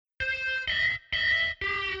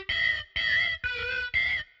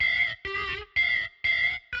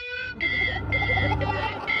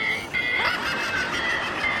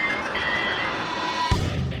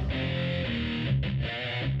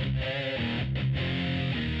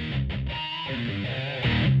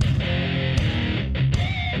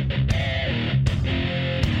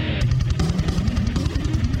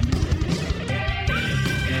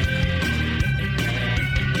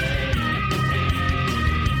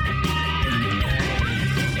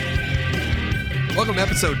Welcome to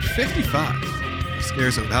episode 55 of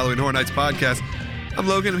Scare Zone Halloween Horror Nights podcast. I'm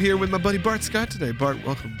Logan. I'm here with my buddy Bart Scott today. Bart,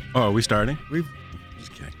 welcome. Oh, are we starting?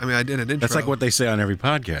 Just kidding. I mean, I did an intro. That's like what they say on every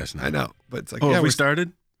podcast now. I know, but it's like, Oh, yeah, have we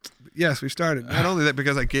started? Yes, we started. Not only that,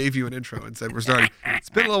 because I gave you an intro and said we're starting. It's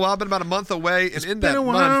been a little while, been about a month away, and in that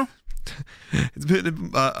month, it's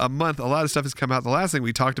been a month. A lot of stuff has come out. The last thing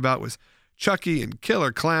we talked about was Chucky and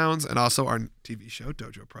Killer Clowns, and also our TV show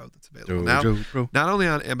Dojo Pro that's available now. Not only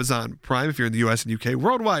on Amazon Prime if you're in the US and UK,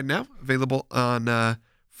 worldwide now, available on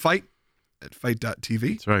Fight at fight.tv.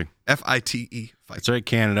 That's right. FITE. Fight. That's right,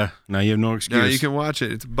 Canada. Now you have no excuse. Now you can watch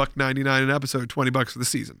it. It's $1.99 an episode, $20 for the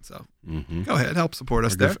season. So go ahead, help support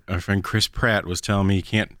us there. Our friend Chris Pratt was telling me he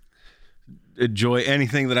can't enjoy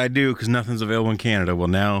anything that I do because nothing's available in Canada. Well,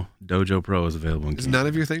 now Dojo Pro is available in Canada. Is none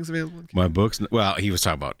of your things available in Canada? My books, well, he was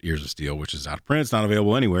talking about Ears of Steel, which is out of print. It's not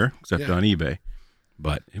available anywhere except on eBay.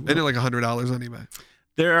 But Isn't it like $100 on eBay?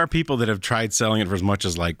 There are people that have tried selling it for as much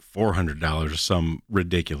as like $400 or some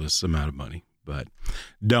ridiculous amount of money. But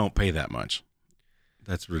don't pay that much.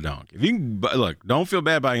 That's redonk. If you can, look, don't feel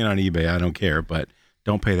bad buying it on eBay. I don't care, but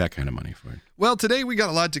don't pay that kind of money for it. Well, today we got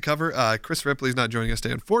a lot to cover. Chris Ripley's not joining us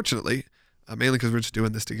today, unfortunately, mainly because we're just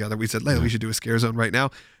doing this together. We said, we should do a Scare Zone right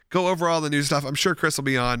now. Go over all the new stuff. I'm sure Chris will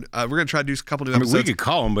be on. We're going to try to do a couple new episodes. We could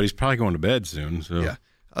call him, but he's probably going to bed soon. So yeah,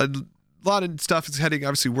 a lot of stuff is heading.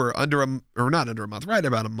 Obviously, we're not under a month, right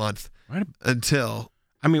about a month until.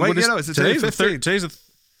 I mean, wait, is it today's the 15th?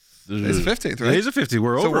 Today's the 15th, right? Today's the 15th.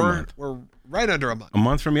 We're over a month. We're right under a month. A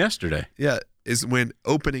month from yesterday. Yeah, is when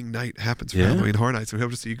opening night happens for Halloween Horror Nights. We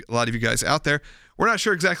hope to see a lot of you guys out there. We're not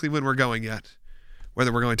sure exactly when we're going yet,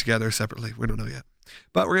 whether we're going together or separately. We don't know yet.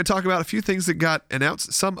 But we're going to talk about a few things that got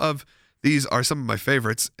announced. Some of these are some of my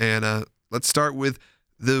favorites. And let's start with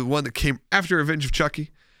the one that came after Revenge of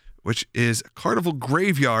Chucky, which is Carnival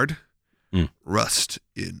Graveyard, Rust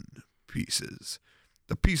in Pieces.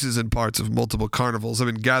 The pieces and parts of multiple carnivals have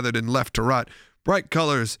been gathered and left to rot. Bright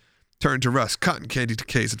colors turn to rust. Cotton candy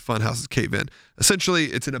decays and fun houses cave in. Essentially,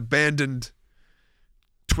 it's an abandoned,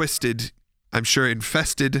 twisted, I'm sure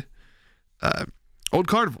infested old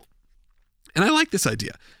carnival. And I like this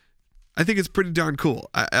idea. I think it's pretty darn cool.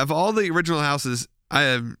 Of all the original houses,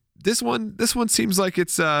 this one seems like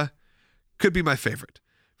it's could be my favorite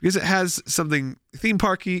because it has something theme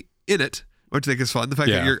parky in it, which I think is fun. The fact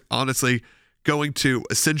that you're honestly going to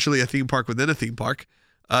essentially a theme park within a theme park,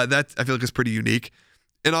 that I feel like is pretty unique.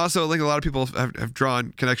 And also, like a lot of people have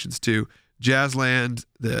drawn connections to Jazzland,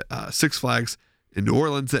 the Six Flags in New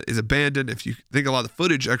Orleans that is abandoned. If you think a lot of the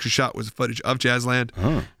footage actually shot was footage of Jazzland.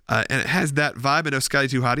 And it has that vibe. I know Scotty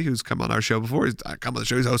Too Hottie, who's come on our show before. He's come on the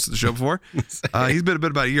show. He's hosted the show before. He's been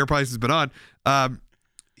about a year probably since he's been on.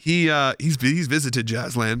 He's visited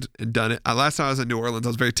Jazzland and done it. Last time I was in New Orleans, I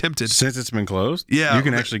was very tempted. Since it's been closed? Yeah. You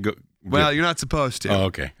can actually go. Well, you're not supposed to. Oh,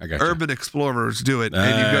 okay. I got you. Urban explorers do it,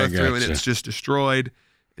 and you go through, and it's just destroyed.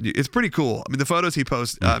 And it's pretty cool. I mean, the photos he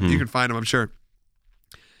posts, you can find them, I'm sure,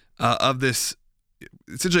 of this.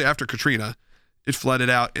 Essentially, after Katrina, it flooded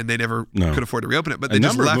out, and they never could afford to reopen it. But they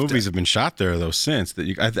just left it. A number of movies have been shot there, though, since.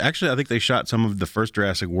 I think they shot some of the first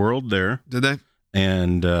Jurassic World there. Did they?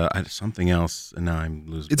 And something else, and now I'm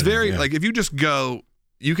losing. It's very, like, if you just go,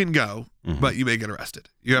 you can go, but you may get arrested.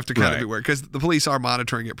 You have to kind of be aware, because the police are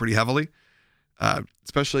monitoring it pretty heavily,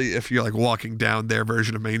 especially if you're, like, walking down their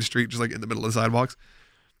version of Main Street, just, like, in the middle of the sidewalks.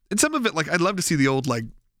 And some of it, like, I'd love to see the old, like,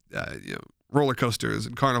 roller coasters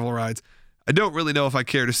and carnival rides. I don't really know if I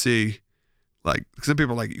care to see, like, some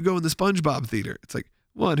people are like, you go in the SpongeBob theater. It's like,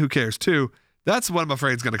 one, who cares? Two, that's what I'm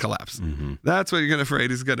afraid is going to collapse. That's what you're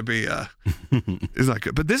afraid is going to be is not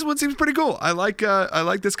good. But this one seems pretty cool. I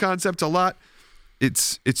like this concept a lot.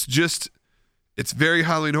 It's very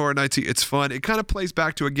Halloween Horror Nights-y. It's fun. It kind of plays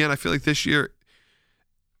back to, again, I feel like this year,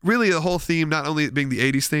 really the whole theme, not only it being the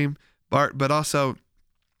 80s theme, but also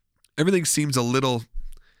everything seems a little,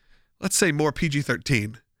 let's say, more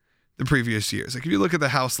PG-13 than previous years. Like if you look at the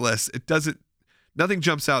house list, nothing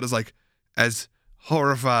jumps out as like as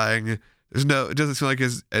horrifying. It doesn't seem like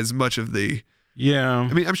as much of the. Yeah.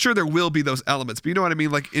 I mean, I'm sure there will be those elements, but you know what I mean?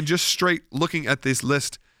 Like in just straight looking at this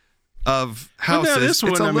list of houses,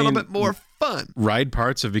 it's a little bit more fun. Ride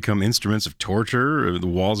parts have become instruments of torture. The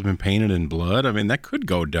walls have been painted in blood. I mean, that could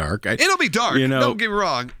go dark. It'll be dark. Don't get me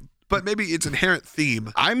wrong. But maybe its inherent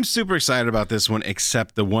theme. I'm super excited about this one,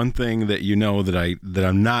 except the one thing that that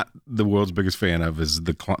I'm not the world's biggest fan of is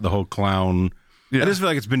the whole clown. Yeah. I just feel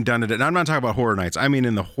like it's been done to it. And I'm not talking about Horror Nights. I mean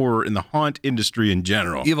in the haunt industry in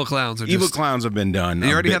general. Evil clowns have been done.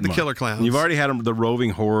 You already have the killer clowns. You've already had the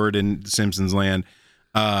roving horde in Simpsons Land.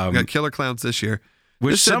 We got killer clowns this year.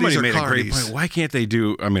 Which This said somebody these are made a great carnies. point. Why can't they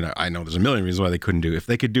do? I mean, I know there's a million reasons why they couldn't do. If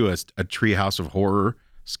they could do a Treehouse of Horror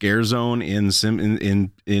scare zone in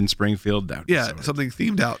Springfield, that would be so something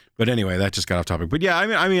themed out. But anyway, that just got off topic. But yeah,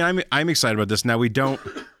 I'm excited about this. Now we don't.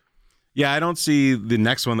 Yeah, I don't see the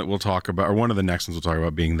next one that we'll talk about, or one of the next ones we'll talk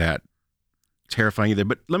about, being that terrifying either.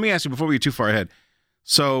 But let me ask you before we get too far ahead.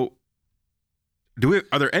 So,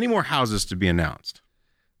 are there any more houses to be announced?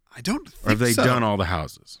 I don't think so. Or have they done all the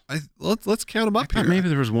houses? Let's count them up here. Maybe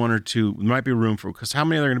there was one or two. There might be room for, because how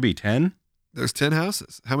many are there going to be? 10? There's 10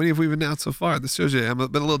 houses. How many have we announced so far? This shows you I've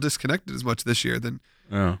been a little disconnected as much this year than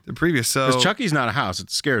previous. So because Chucky's not a house;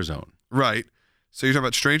 it's a scare zone. Right. So you're talking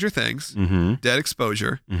about Stranger Things, Dead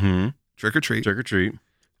Exposure, Trick or Treat,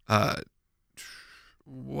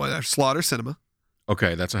 Slaughter Cinema.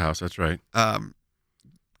 Okay, that's a house. That's right.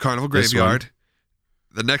 Carnival Graveyard.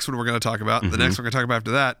 The next one we're going to talk about. The next one we're going to talk about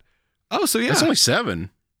after that. Oh, so yeah. That's only 7.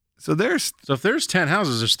 So if there's 10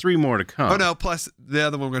 houses, there's 3 more to come. Oh, no, plus the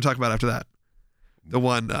other one we're going to talk about after that. The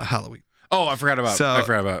one, Halloween. Oh, I forgot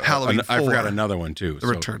about Halloween. I forgot another one, too. The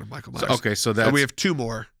Return of Michael Myers. Okay, so we have 2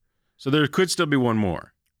 more. So there could still be one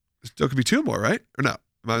more. Still could be 2 more, right? Or no?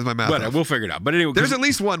 Is my math off? We'll figure it out. But anyway, there's at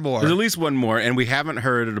least one more. There's at least one more, and we haven't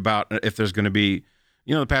heard about if there's going to be.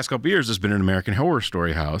 The past couple of years, there's been an American Horror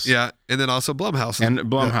Story house. Yeah, and then also Blumhouse. And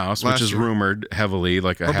Blumhouse, which is rumored heavily,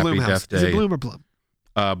 like a Happy Death Day. Is it Blum or Blum?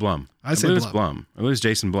 Blum. I say Blum. I believe it's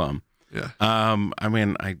Jason Blum. Yeah.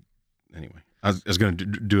 Anyway, I was going to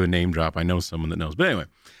do a name drop. I know someone that knows. But anyway.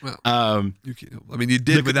 Well, you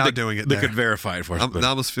did without doing it. They could verify it for us. That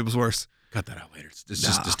almost feels worse. Cut that out later. It's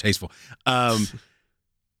just distasteful.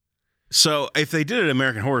 So if they did an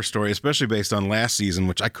American Horror Story, especially based on last season,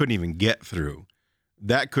 which I couldn't even get through,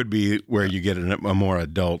 that could be where you get a more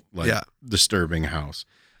adult, disturbing house.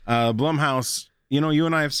 Blumhouse, you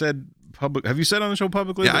and I have said have you said on the show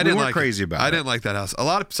publicly? Yeah, I didn't like crazy about it. I didn't like that house.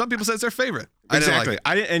 Some people said it's their favorite. Exactly.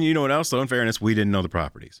 And you know what else, though? In fairness, we didn't know the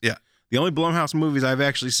properties. Yeah. The only Blumhouse movies I've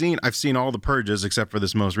actually seen, I've seen all the Purges except for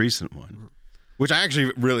this most recent one, which I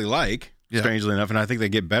actually really like, strangely enough, and I think they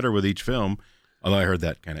get better with each film. Although I heard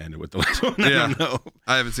that kind of ended with the last one. I don't know.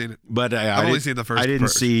 I haven't seen it. But I've only seen the first. I didn't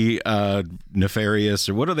see Nefarious,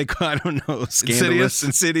 or what do they call? I don't know. Scandalous,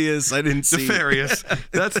 Insidious. I didn't see Nefarious.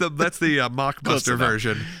 That's the mockbuster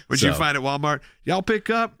version, which you find at Walmart. Y'all pick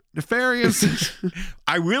up Nefarious.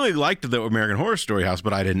 I really liked the American Horror Story house,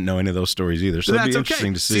 but I didn't know any of those stories either. So it'd be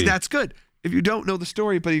interesting to see. See, that's good. If you don't know the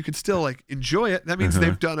story, but you can still enjoy it, that means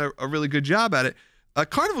they've done a really good job at it.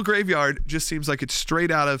 Carnival Graveyard just seems like it's straight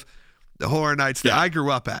out of the Horror Nights that I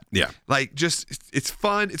grew up at. Yeah. It's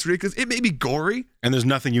fun. It's ridiculous. It may be gory. And there's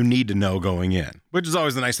nothing you need to know going in, which is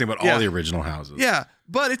always the nice thing about all the original houses. Yeah.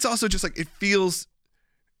 But it's also just it feels,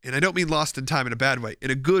 and I don't mean lost in time in a bad way,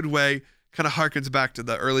 in a good way, kind of harkens back to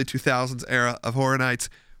the early 2000s era of Horror Nights,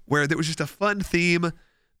 where there was just a fun theme,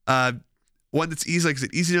 one that's easy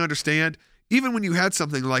to understand. Even when you had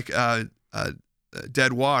something like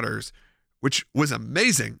Dead Waters, which was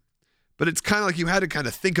amazing, but it's kind of like you had to kind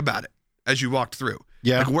of think about it as you walked through.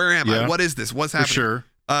 Yeah. Where am I? What is this? What's happening? For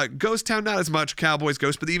sure. Ghost Town, not as much. Cowboys,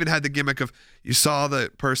 Ghost, but they even had the gimmick of you saw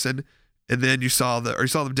the person and then you saw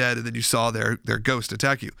them dead and then you saw their ghost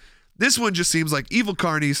attack you. This one just seems like evil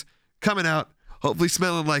carnies coming out, hopefully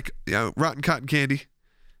smelling like rotten cotton candy,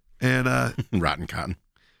 and rotten cotton.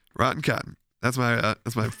 Rotten cotton. That's my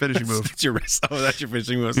finishing move. That's your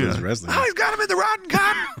finishing move. Yeah. Wrestling. Oh, he's got him in the rotten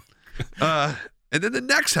cotton. And then the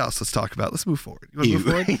next house, let's talk about. Let's move forward. You want to move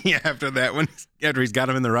forward? Yeah, after that one, after he's got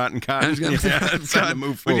him in the rotten cotton. It's time to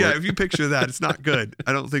move forward. But yeah, if you picture that, it's not good.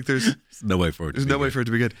 I don't think there's no way for it. There's no way for it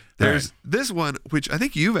to be good. There's this one, which I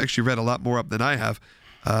think you've actually read a lot more up than I have,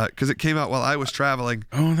 because it came out while I was traveling.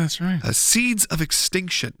 Oh, that's right. Seeds of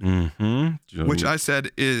Extinction, which I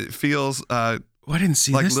said it feels. I didn't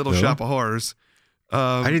see like this, Little though. Shop of Horrors.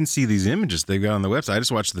 I didn't see these images they've got on the website. I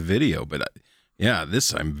just watched the video, but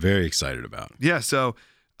this I'm very excited about. Yeah, so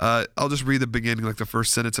I'll just read the beginning, like the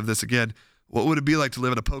first sentence of this again. What would it be like to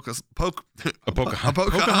live in a Pocahontas?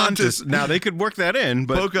 Now they could work that in,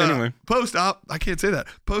 but anyway. I can't say that.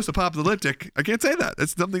 Post-apocalyptic. I can't say that.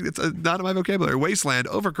 It's something that's not in my vocabulary. Wasteland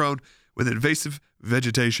overgrown with invasive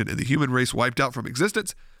vegetation and the human race wiped out from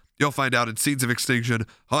existence. You'll find out in Seeds of Extinction,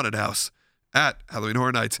 Haunted House at Halloween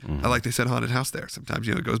Horror Nights. I like they said haunted house there. Sometimes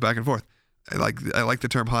it goes back and forth. I like the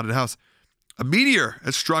term haunted house. A meteor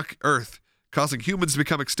has struck Earth, causing humans to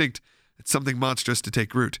become extinct. It's something monstrous to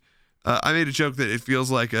take root. I made a joke that it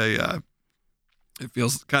feels like it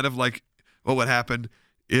feels kind of like what would happen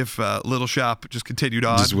if Little Shop just continued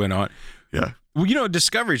on. Just went on. Yeah. Well,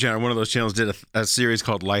 Discovery Channel, one of those channels, did a series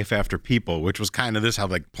called Life After People, which was kind of this, how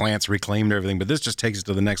plants reclaimed everything. But this just takes it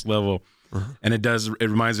to the next level. And it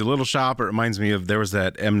reminds me of Little Shop. It reminds me of, there was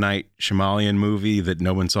that M. Night Shyamalan movie that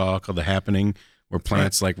no one saw called The Happening, where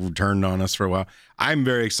plants like turned on us for a while. I'm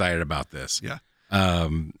very excited about this. Yeah.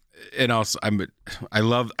 And also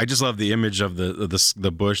I just love the image of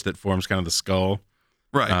the bush that forms kind of the skull.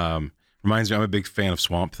 Right. Reminds me, I'm a big fan of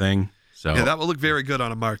Swamp Thing. So yeah, that will look very good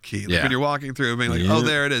on a marquee. Like when you're walking through, being like, oh,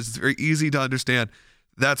 there it is. It's very easy to understand.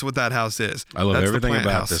 That's what that house is. I love everything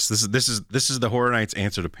about house. this. This is the Horror Nights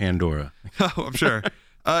answer to Pandora. Oh, I'm sure.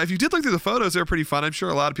 If you did look through the photos, they're pretty fun. I'm sure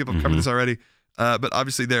a lot of people have covered this already. But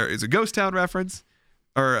obviously there is a Ghost Town reference.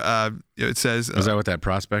 Or it says... is that what that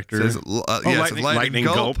prospector says? Lightning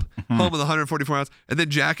Gulp. Home of the 144 ounce. And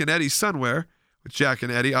then Jack and Eddie's Sunwear. With Jack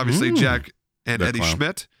and Eddie. Obviously Jack and Eddie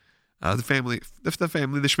Schmidt. The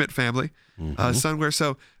Schmidt family. Sunwear.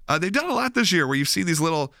 So they've done a lot this year where you've seen these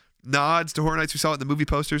little nods to Horror Nights. We saw it in the movie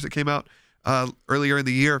posters that came out earlier in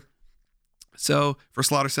the year. So for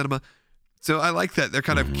Slaughter Cinema. So I like that. They're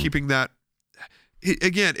kind of keeping that.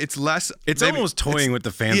 Again, it's less. It's almost toying with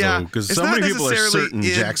the fans, though, because so many people are certain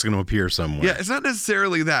Jack's going to appear somewhere. Yeah, it's not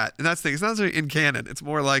necessarily that. And that's the thing. It's not necessarily in canon. It's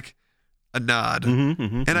more like a nod.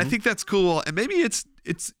 And I think that's cool. And maybe it's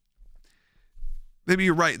maybe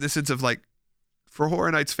you're right in the sense of like for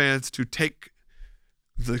Horror Nights fans to take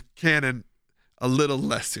the canon a little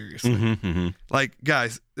less seriously. Like,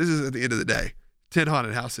 guys, this is at the end of the day. 10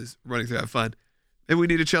 haunted houses running through, have fun. Maybe we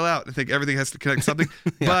need to chill out and think everything has to connect to something.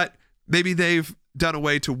 But maybe they've done a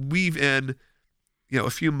way to weave in, a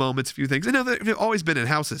few moments, a few things. I know they've always been in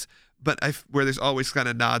houses, but where there's always kind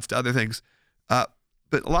of nods to other things. But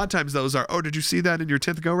a lot of times those are, oh, did you see that in your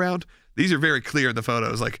 10th go round? These are very clear in the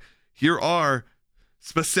photos. Like, here are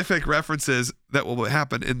specific references that will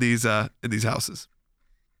happen in these houses.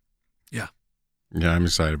 Yeah. Yeah, I'm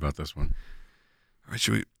excited about this one. All right,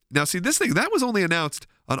 should we? Now, see, this thing, that was only announced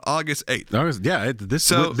on August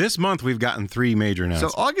 8th. This month we've gotten 3 major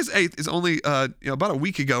announcements. So August 8th is only about a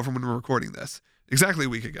week ago from when we're recording this. Exactly a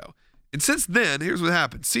week ago. And since then, here's what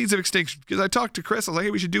happened. Seeds of Extinction. Because I talked to Chris, I was like,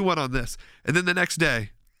 hey, we should do one on this. And then the next day,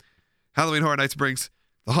 Halloween Horror Nights brings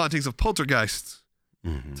The Hauntings of Poltergeists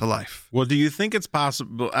to life. Well, do you think it's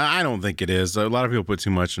possible? I don't think it is. A lot of people put too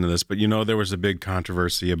much into this, but there was a big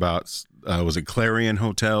controversy about, was it Clarion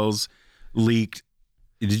Hotels leaked?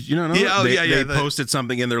 Did you know? They posted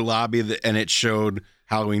something in their lobby and it showed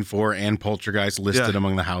Halloween 4 and Poltergeist listed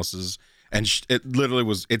among the houses. And it literally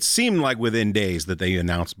was, it seemed like within days that they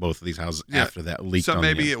announced both of these houses after that leak. So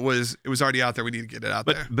maybe it was already out there. We need to get it out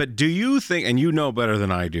there. But do you think, and you know better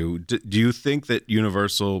than I do, do you think that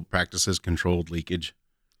Universal practices controlled leakage?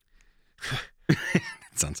 It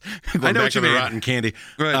sounds going back to the rotten candy.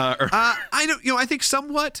 Right. I know, I think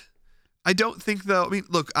somewhat. I don't think though. I mean,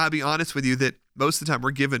 look, I'll be honest with you that most of the time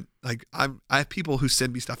we're given, like, I have people who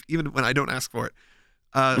send me stuff even when I don't ask for it,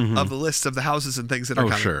 of the lists of the houses and things that are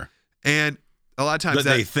coming. Sure. And a lot of times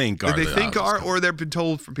they think are, or they've been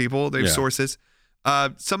told from people, they have sources.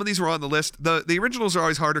 Some of these were on the list. The originals are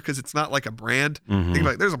always harder because it's not like a brand. Think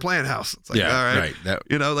about, there's a Plan House. It's like, all right.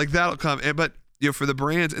 Like that'll come. But for the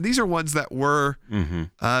brands, and these are ones that were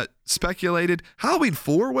speculated. Halloween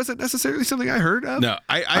 4 wasn't necessarily something I heard of. No,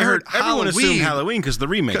 I heard everyone assumed Halloween because the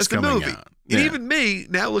remake's coming out. And even me,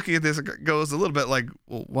 now looking at this, it goes a little bit like,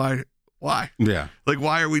 well, why? Yeah. Like,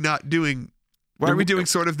 why are we not doing,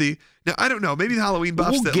 sort of now, I don't know, maybe the Halloween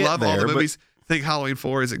buffs that love all the movies think Halloween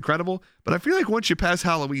 4 is incredible, but I feel like once you pass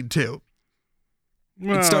Halloween 2,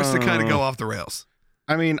 it starts to kind of go off the rails.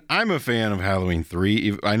 I mean, I'm a fan of Halloween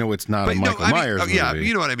 3. I know it's not a Michael Myers movie. Yeah,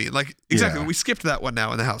 you know what I mean. Like, exactly. We skipped that one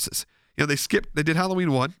now in the houses. They did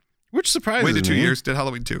Halloween 1. Which surprises me. Waited 2 years, did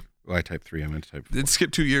Halloween 2. Well, I typed 3, I meant to type 4. Then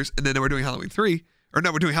skipped 2 years, and then we're doing Halloween 3. Or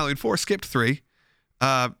no, we're doing Halloween 4, skipped 3.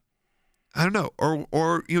 I don't know.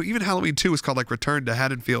 Or even Halloween 2 was called like Return to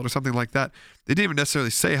Haddonfield or something like that. They didn't even necessarily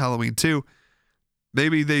say Halloween 2.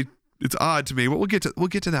 Maybe it's odd to me, but we'll get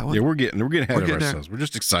to that one. Yeah, we're getting ahead of ourselves. We're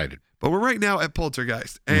just excited. But we're right now at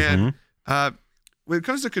Poltergeist. And when it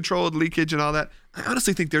comes to controlled leakage and all that, I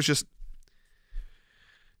honestly think there's just,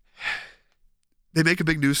 they make a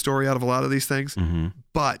big news story out of a lot of these things,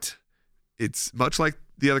 but it's much like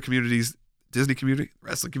the other communities, Disney community,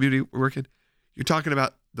 wrestling community we're working. You're talking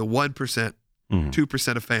about the 1%,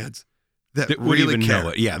 2% of fans that would really even care. know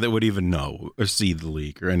it. Yeah, that would even know or see the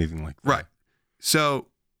leak or anything like that. Right. So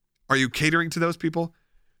are you catering to those people?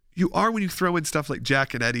 You are when you throw in stuff like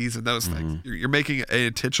Jack and Eddie's and those things. You're making an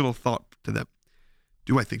intentional thought to them.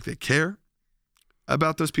 Do I think they care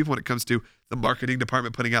about those people when it comes to the marketing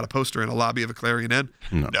department putting out a poster in a lobby of a Clarion Inn?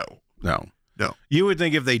 No. No. You would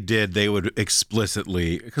think if they did, they would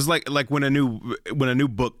explicitly, because like when a new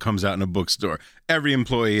book comes out in a bookstore, every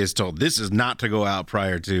employee is told this is not to go out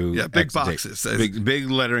prior to big X date. boxes,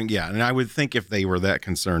 big lettering. Yeah, and I would think if they were that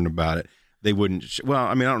concerned about it, they wouldn't. Well,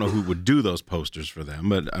 I mean, I don't know who would do those posters for them,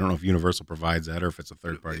 but I don't know if Universal provides that or if it's a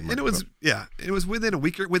third party. And it was within a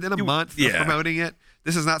week or within a month of promoting it.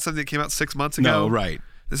 This is not something that came out 6 months ago. No, right.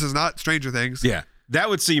 This is not Stranger Things. Yeah. That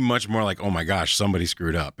would seem much more like, oh my gosh, somebody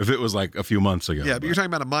screwed up. If it was like a few months ago. Yeah, but you're talking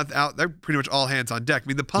about a month out. They're pretty much all hands on deck. I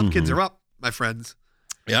mean, the pumpkins are up, my friends.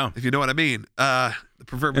 Yeah. If you know what I mean. The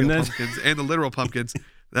proverbial pumpkins and the literal pumpkins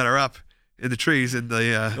that are up in the trees in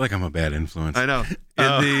the I feel like I'm a bad influence. I know.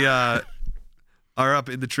 Are up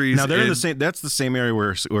in the trees. Now they're in the same. That's the same area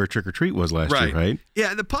where Trick or Treat was last year, right?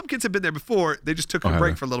 Yeah, and the pumpkins have been there before. They just took a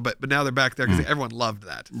break for a little bit, but now they're back there because everyone loved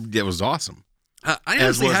that. It was awesome. I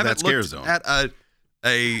honestly haven't looked zone. at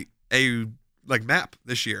a like map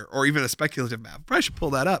this year, or even a speculative map. Probably should pull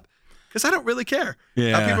that up because I don't really care.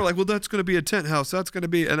 Yeah, people are like, well, that's going to be a tent house. That's going to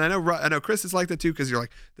be, and I know Chris is like that too because you're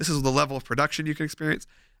like, this is the level of production you can experience.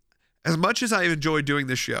 As much as I enjoy doing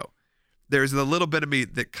this show, there's a little bit of me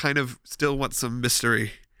that kind of still wants some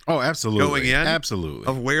mystery. Oh, absolutely. Going in. Absolutely.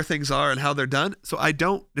 Of where things are and how they're done. So I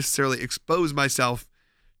don't necessarily expose myself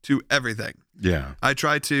to everything. Yeah. I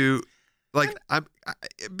try to,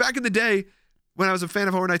 back in the day when I was a fan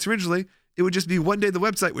of Horror Nights originally, it would just be one day the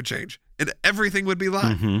website would change and everything would be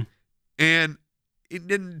live. Mm-hmm. And it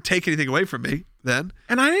didn't take anything away from me then.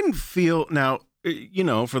 And I didn't feel, now,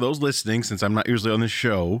 for those listening, since I'm not usually on this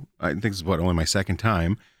show, I think this is only my second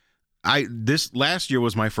time. This last year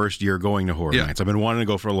was my first year going to Horror Nights. I've been wanting to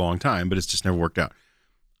go for a long time, but it's just never worked out.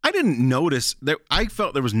 I didn't notice that. I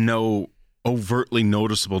felt there was no overtly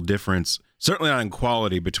noticeable difference, certainly not in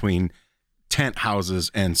quality, between tent houses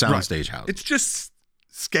and soundstage houses. It's just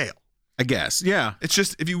scale, I guess. Yeah. It's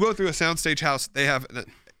just, if you go through a soundstage house, they have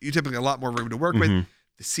typically a lot more room to work with.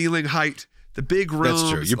 The ceiling height, the big rooms.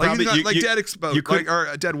 That's true. You like, probably Dead Exposed,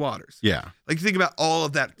 or Dead Waters. Yeah. Like you think about all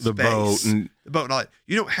of that the space, boat and all that.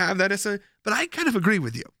 You don't have that necessarily, but I kind of agree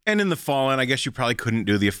with you. And in the fallen, I guess you probably couldn't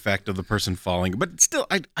do the effect of the person falling, but still,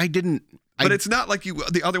 I didn't. But it's not like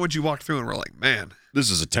the other ones you walked through and were like, man, this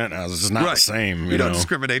is a tent house. This is not the same. You don't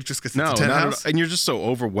discriminate just because it's a tent house. And you're just so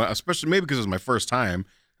overwhelmed, especially maybe because it was my first time.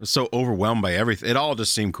 I was so overwhelmed by everything. It all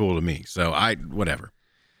just seemed cool to me. So whatever.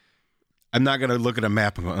 I'm not gonna look at a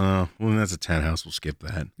map and go, oh, well, that's a tent house. We'll skip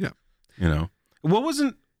that. Yeah. What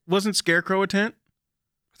wasn't Scarecrow a tent?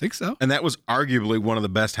 I think so. And that was arguably one of the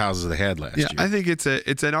best houses they had last year. I think it's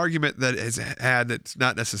an argument that is had that's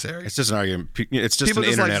not necessary. It's just an argument. It's just people an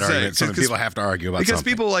internet argument. Something people have to argue about because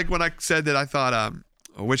something. people, like when I said that I thought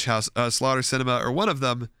Witch House, Slaughter Cinema, or one of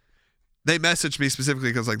them, they messaged me specifically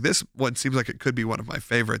because like this one seems like it could be one of my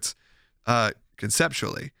favorites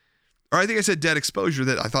conceptually. Or I think I said Dead Exposure,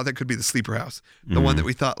 that I thought that could be the sleeper house, the one that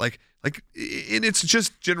we thought like in its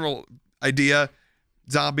just general idea,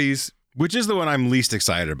 zombies. Which is the one I'm least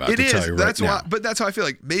excited about. It is. Tell you That's right why. now. But that's how I feel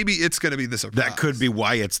like maybe it's going to be the surprise. That could be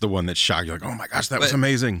why it's the one that shocked you. Like, oh my gosh, that was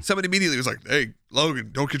amazing. Somebody immediately was like, "Hey, Logan,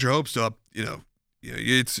 don't get your hopes up.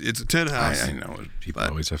 It's a tent house." I know people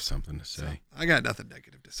always have something to say. So I got nothing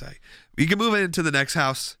negative to say. We can move into the next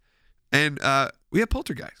house, and we have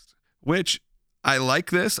Poltergeist, which I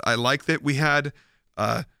like. This I like that we had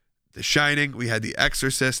The Shining, we had The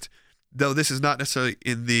Exorcist. Though this is not necessarily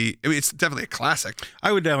it's definitely a classic.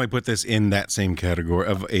 I would definitely put this in that same category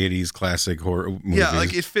of 80s classic horror movies. Yeah,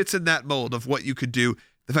 like it fits in that mold of what you could do.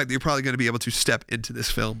 The fact that you're probably going to be able to step into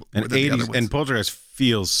this film and more than 80s, the other ones. and Poltergeist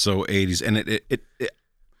feels so 80s, and it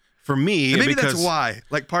for me, and maybe that's why.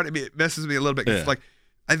 Like part of me, it messes me a little bit. Yeah. Like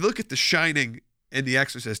I look at The Shining and The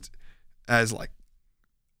Exorcist as like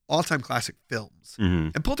all-time classic films. Mm-hmm.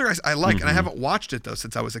 And Poltergeist I like, and I haven't watched it though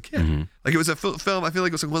since I was a kid. Mm-hmm. Like it was a film. I feel like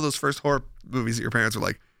it was like one of those first horror movies that your parents were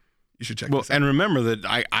like, "You should check this out." And remember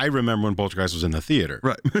that I remember when Poltergeist was in the theater.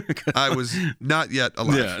 Right. I was not yet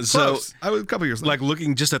alive. Yeah, so I was a couple years later. Like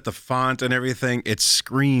looking just at the font and everything, it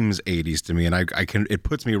screams 80s to me, and it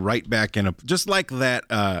puts me right back in just like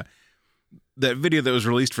that. That video that was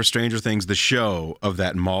released for Stranger Things, the show of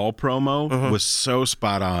that mall promo was so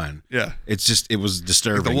spot on. Yeah. It was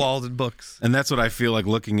disturbing. Like the Walden books. And that's what I feel like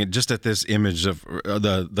looking at this image of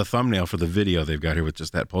the thumbnail for the video they've got here with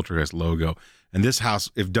just that Poltergeist logo. And this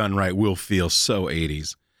house, if done right, will feel so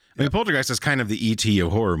 80s. I mean, Poltergeist is kind of the E.T.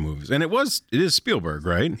 of horror movies. And it is Spielberg,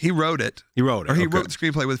 right? He wrote it. Or he wrote the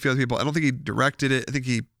screenplay with a few other people. I don't think he directed it. I think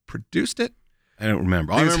he produced it. I don't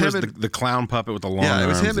remember. All I remember is the clown puppet with the long arms. Yeah, it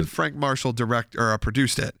was him and Frank Marshall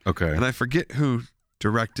produced it. Okay. And I forget who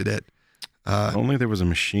directed it. Only there was a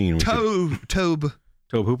machine. Tobe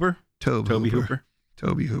Hooper? Toby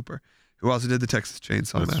Hooper, who also did the Texas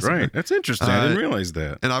Chainsaw That's Massacre. right. That's interesting. I didn't realize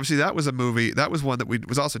that. And obviously that was a movie. That was one that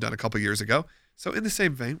was also done a couple years ago. So in the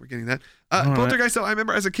same vein, we're getting that. Poltergeist, though, I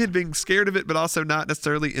remember as a kid being scared of it, but also not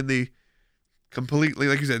necessarily in the completely,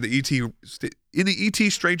 like you said, in the E.T.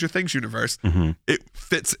 Stranger Things universe. It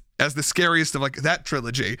fits as the scariest of like that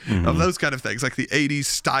trilogy of those kind of things, like the 80s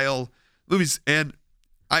style movies. And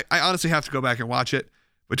I honestly have to go back and watch it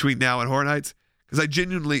between now and Horror Nights because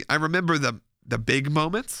I remember the big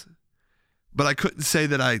moments, but I couldn't say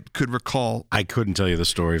that I could recall. I couldn't tell you the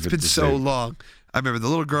story. It's been so long. I remember the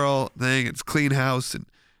little girl thing. It's clean house, and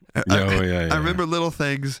I remember little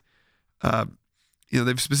things.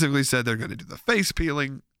 They've specifically said they're going to do the face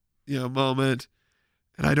peeling, moment,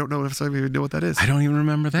 and I don't know if some even know what that is. I don't even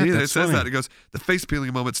remember that. It says that. It goes, the face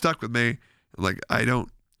peeling moment stuck with me. I'm like, I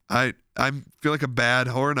feel like a bad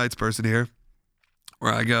Horror Nights person here,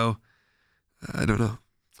 where I go, I don't know.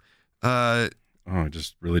 I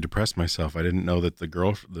just really depressed myself. I didn't know that the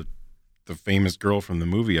girl, the famous girl from the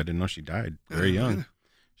movie, I didn't know she died very young.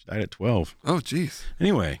 She died at 12. Oh, jeez.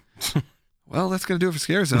 Anyway. Well, that's going to do it for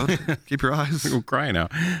Scare Zone. Keep your eyes. I'm crying now.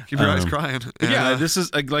 Keep your eyes crying. And, this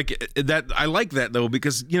is like that. I like that, though,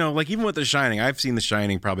 because, like even with The Shining, I've seen The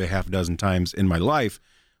Shining probably a half dozen times in my life,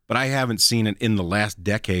 but I haven't seen it in the last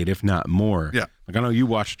decade, if not more. Yeah. Like I know you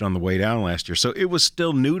watched it on the way down last year, so it was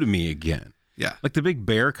still new to me again. Yeah. Like the big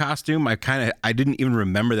bear costume, I didn't even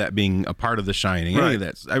remember that being a part of The Shining. Any of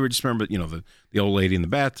that. I just remember, the old lady in the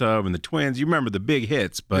bathtub and the twins. You remember the big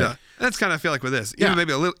hits, but yeah. That's kind of, I feel like with this. Even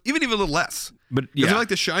maybe even a little less. But I feel like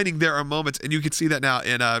The Shining, there are moments, and you can see that now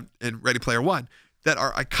in Ready Player One, that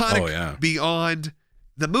are iconic beyond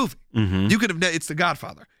the movie. You could have, it's The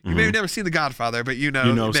Godfather. You may have never seen The Godfather, but you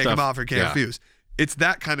make stuff. Him offer, can't refuse. It's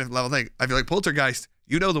that kind of level thing. I feel like Poltergeist,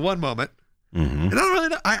 the one moment, and I don't really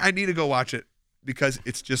know. I need to go watch it because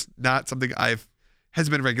it's just not something has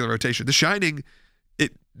been regular rotation. The Shining,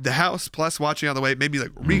 the house plus watching on the way made me like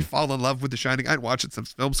re-fall in love with The Shining. I'd watched it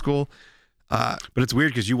since film school. But it's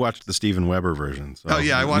weird because you watched the Steven Weber version. So. Oh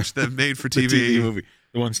yeah, I watched the made-for-TV the TV movie,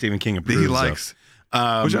 the one Stephen King approves that he likes,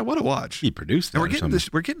 which I want to watch. He produced that. And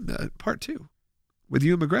we're getting part 2 with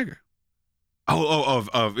Ewan McGregor.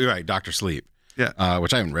 You're right, Dr. Sleep. Yeah,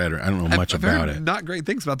 which I haven't read. I don't know much about it. Not great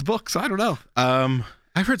things about the book, so I don't know.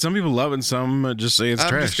 I've heard some people love it and some just say it's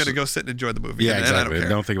trash. I'm just gonna go sit and enjoy the movie. Yeah, exactly. I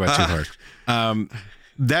don't think about it too hard.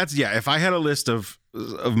 That's if I had a list of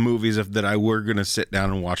movies that I were gonna sit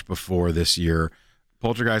down and watch before this year,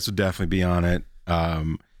 Poltergeist would definitely be on it.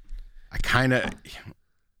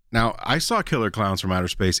 Now I saw Killer Clowns from Outer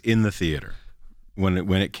Space in the theater when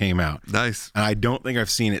it came out. Nice. And I don't think I've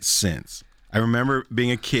seen it since. I remember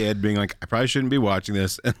being a kid, being like, I probably shouldn't be watching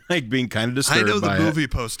this, and like being kind of disturbed. I know the by movie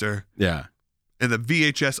poster. Yeah. And the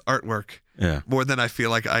VHS artwork. Yeah. More than I feel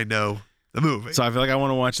like I know the movie. So I feel like I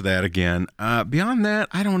want to watch that again. Beyond that,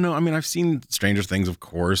 I don't know. I mean, I've seen Stranger Things, of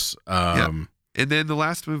course. And then the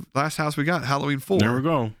last house we got, Halloween 4. There we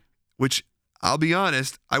go. Which, I'll be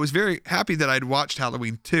honest, I was very happy that I'd watched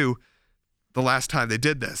Halloween 2 the last time they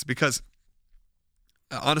did this because,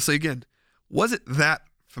 honestly, again, wasn't that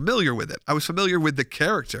familiar with it. I was familiar with the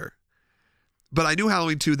character, but I knew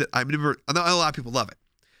Halloween 2 that I know a lot of people love it.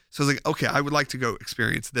 So I was like, okay, I would like to go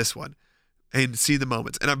experience this one and see the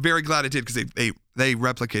moments. And I'm very glad I did because they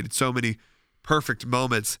replicated so many perfect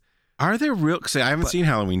moments. Are there real, I haven't seen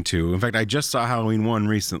Halloween 2. In fact, I just saw Halloween 1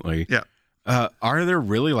 recently. Yeah. Are there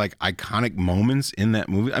really like iconic moments in that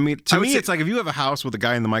movie? I mean, to me, it's like if you have a house with a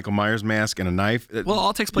guy in the Michael Myers mask and a knife. Well, it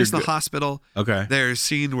all takes place in the hospital. Okay. There's a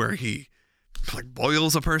scene where he like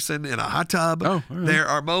boils a person in a hot tub. Oh, right. There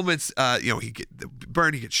are moments, he get the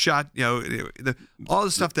burn, he gets shot. All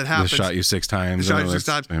the stuff that happens. Shot you 6 times. Shot you 6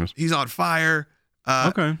 times. Famous. He's on fire.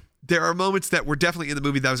 Okay. There are moments that were definitely in the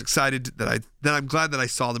movie that I was excited that I'm glad that I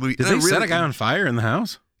saw the movie. Did they set a guy on fire in the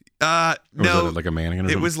house? No, was it like a mannequin or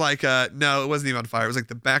something? It was like no, it wasn't even on fire. It was like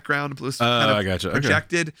the background I gotcha.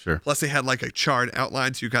 projected. Okay. Sure. Plus they had like a charred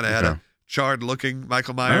outline, so you kind of had a charred looking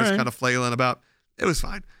Michael Myers kind of flailing about. It was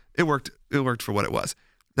fine. It worked. It worked for what it was.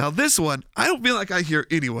 Now this one, I don't feel like I hear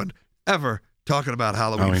anyone ever talking about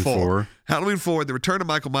Halloween 4. Halloween 4, the return of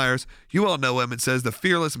Michael Myers. You all know him. It says the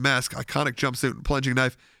fearless mask, iconic jumpsuit, and plunging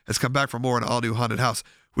knife has come back for more in an all-new haunted house,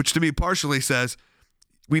 which to me partially says,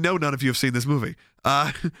 we know none of you have seen this movie.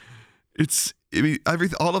 All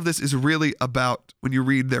of this is really about, when you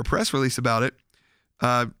read their press release about it,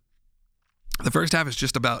 the first half is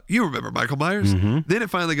just about, you remember Michael Myers. Mm-hmm. Then it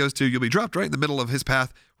finally goes to, you'll be dropped right in the middle of his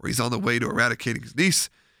path where he's on the way to eradicating his niece.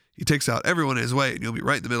 He takes out everyone in his way, and you'll be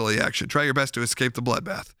right in the middle of the action. Try your best to escape the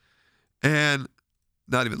bloodbath. And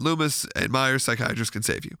not even Loomis and Myers, psychiatrists, can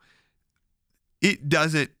save you. It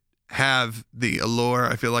doesn't have the allure,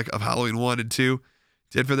 I feel like, of Halloween 1 and 2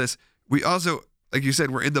 did for this. We also, like you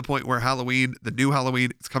said, we're in the point where Halloween, the new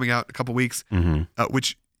Halloween, is coming out in a couple weeks,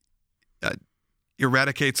 which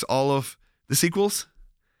eradicates all of the sequels.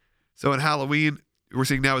 So in Halloween, we're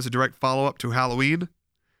seeing now as a direct follow-up to Halloween.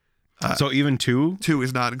 So even 2? 2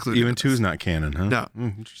 is not included. Even 2 is not canon, huh? No.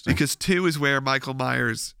 Interesting. Because 2 is where Michael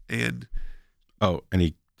Myers and... Oh,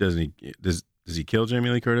 and does he kill Jamie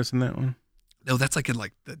Lee Curtis in that one? No, that's like in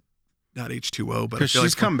like the... Not H2O, but I Because feel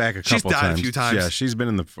she's like come back a couple times. She's died a few times. Yeah, she's been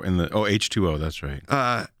in the H2O. That's right.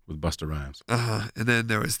 With Busta Rhymes. And then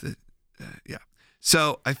there was the yeah.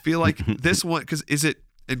 So I feel like this one, because is it?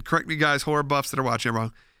 And correct me, guys, horror buffs that are watching, I'm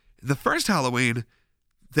wrong. The first Halloween,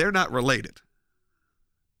 they're not related.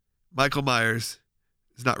 Michael Myers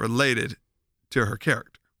is not related to her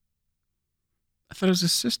character. I thought it was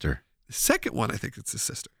his sister. The second one, I think it's his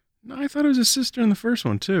sister. No, I thought it was his sister in the first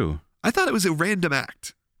one too. I thought it was a random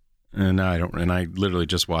act. And I don't. And I literally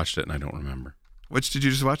just watched it, and I don't remember. Which did you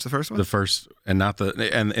just watch? The first one? The first, and not the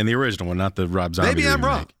and the original one, not the Rob Zombie. Maybe I'm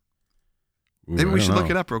wrong. Ooh, Maybe we should look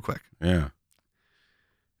it up real quick. Yeah.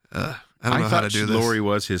 I don't know how to do this. Lori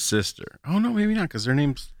was his sister. Oh no, maybe not, because their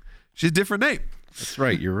names. She's a different name. That's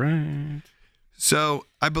right. You're right. So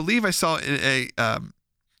I believe I saw in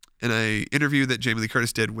a interview that Jamie Lee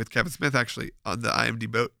Curtis did with Kevin Smith, actually on the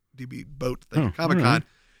IMDb boat thing at Comic-Con. Right.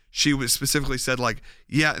 She was specifically said like,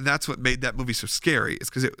 yeah, and that's what made that movie so scary. It's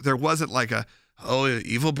because there wasn't like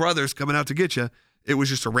evil brother's coming out to get you. It was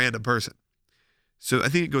just a random person. So I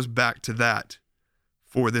think it goes back to that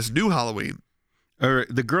for this new Halloween. Or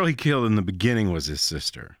the girl he killed in the beginning was his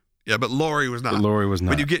sister. Yeah, but Laurie was not. But Laurie was not.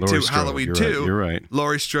 When you get Laurie to Strode. Halloween 2, you're right.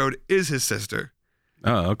 Laurie Strode is his sister.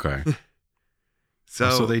 Oh, okay.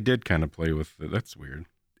 So they did kind of play with it. That's weird.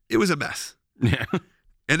 It was a mess. Yeah.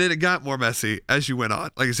 And then it got more messy as you went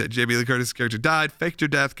on. Like I said, Jamie Lee Curtis' character died, faked her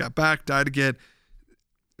death, got back, died again.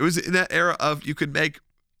 It was in that era of you could make,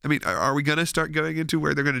 I mean, are we going to start going into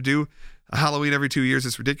where they're going to do a Halloween every 2 years?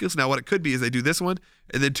 It's ridiculous. Now, what it could be is they do this one,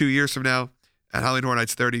 and then 2 years from now, at Halloween Horror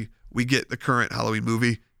Nights 30, we get the current Halloween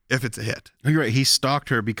movie if it's a hit. Oh, you're right. He stalked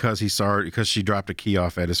her because he saw her, because she dropped a key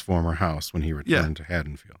off at his former house when he returned to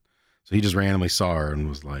Haddonfield. So he just randomly saw her and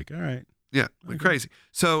was like, all right. Yeah, went crazy.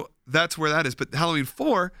 So that's where that is. But Halloween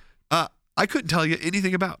 4, I couldn't tell you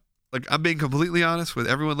anything about. Like, I'm being completely honest with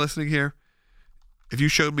everyone listening here. If you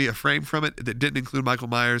showed me a frame from it that didn't include Michael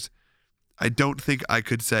Myers, I don't think I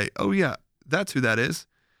could say, oh, yeah, that's who that is,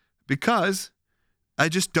 because I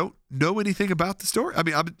just don't know anything about the story. I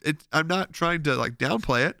mean, I'm not trying to, like,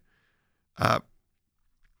 downplay it.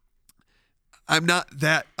 I'm not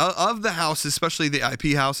that, of the houses, especially the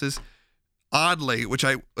IP houses, oddly, which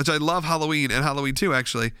I love Halloween and Halloween 2,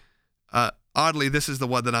 actually, oddly, this is the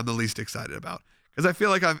one that I'm the least excited about, because I feel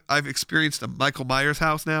like I've experienced a Michael Myers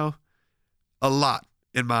house now a lot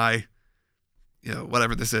in my,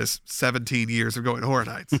 whatever this is, 17 years of going to Horror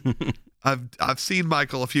Nights. I've seen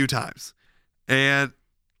Michael a few times, and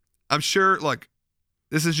I'm sure, look,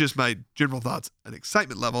 this is just my general thoughts and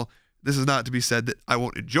excitement level. This is not to be said that I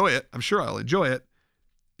won't enjoy it. I'm sure I'll enjoy it.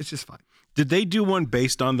 It's just fine. Did they do one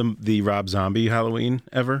based on the Rob Zombie Halloween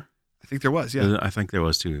ever? I think there was, yeah. I think there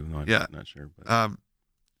was too. No, I'm not sure. But.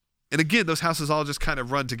 And again, those houses all just kind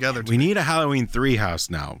of run together. We need a Halloween 3 house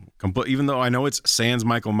now. Even though I know it's sans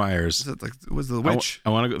Michael Myers. Was the witch? I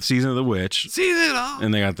want to go Season of the Witch. Season of.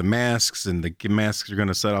 And they got the masks, and the masks are going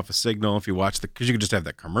to set off a signal if you watch because you could just have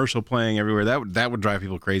that commercial playing everywhere. That would drive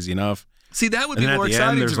people crazy enough. See, that would be more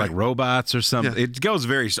exciting. End, there's like robots or something. Yeah. It goes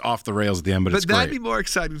very off the rails at the end, but it's great. But that'd be more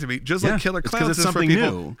exciting to me, just like Killer Clowns is something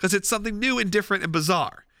new. Because it's something new and different and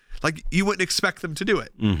bizarre. Like, you wouldn't expect them to do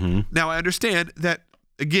it. Mm-hmm. Now, I understand that,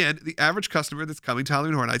 again, the average customer that's coming to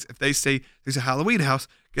Halloween Horror Nights, if they say there's a Halloween house,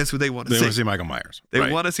 guess who they want to see? They want to see Michael Myers. They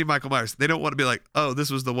want to see Michael Myers. They don't want to be like, oh, this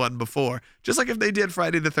was the one before. Just like if they did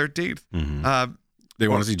Friday the 13th. Mm-hmm. They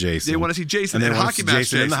want to see Jason. They want to see Jason and hockey mask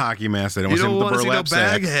Jason in the hockey mask. They don't want to see him with the You burlap don't want to see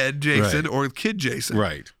no baghead Jason or Kid Jason.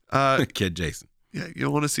 Right. Kid Jason. Yeah, you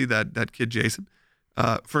don't want to see that Kid Jason.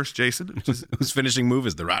 First Jason. Whose finishing move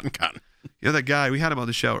is the Rotten Cotton. That guy, we had him on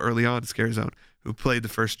the show early on in Scare Zone, who played the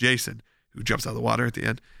first Jason, who jumps out of the water at the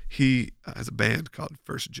end. He has a band called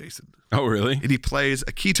First Jason. Oh, really? And he plays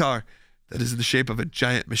a guitar that is in the shape of a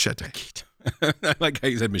giant machete. I like how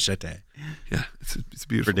you said machete. Yeah, it's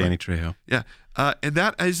beautiful. For Danny Trejo. Yeah. And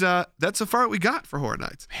that is that's so far what we got for Horror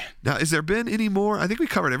Nights. Man. Now, has there been any more? I think we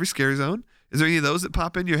covered every Scare Zone. Is there any of those that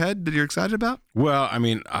pop in your head that you're excited about? Well, I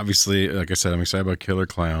mean, obviously, like I said, I'm excited about Killer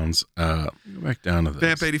Clowns. Go back down to this.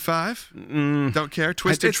 Vamp 85? Don't care.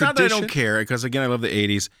 Twisted it's Tradition? Not that I don't care, because, again, I love the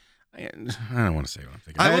 80s. I don't want to say what I'm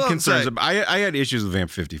thinking. I had concerns. I had issues with Vamp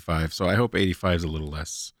 55, so I hope 85 is a little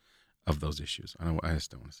less of those issues. I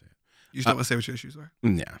just don't want to say it. You just don't want to say what your issues were?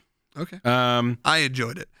 Yeah. Okay. I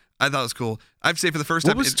enjoyed it. I thought it was cool. I'd say for the first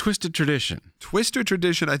time. What was Twisted Tradition? Twisted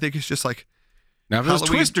Tradition, I think, is just like. Now, if it was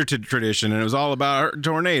Twister Tradition and it was all about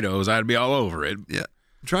tornadoes, I'd be all over it. Yeah.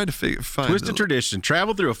 I'm trying to find Twisted Tradition.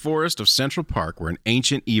 Travel through a forest of Central Park where an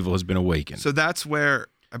ancient evil has been awakened. So that's where,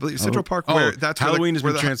 I believe, Central Park, where that's Halloween has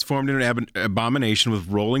been transformed into an abomination with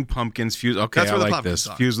rolling pumpkins fused. Okay, I like this.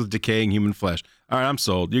 Fused with decaying human flesh. All right, I'm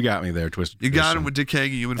sold. You got me there, Twisted Tradition. You got him with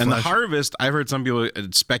decaying human flesh. And the harvest, I've heard some people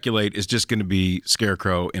speculate, is just going to be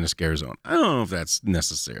Scarecrow in a scare zone. I don't know if that's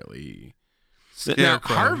necessarily... Now,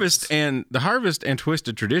 Harvest and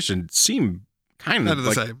Twisted Tradition seem kind of the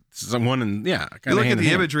like same. Someone and you look at the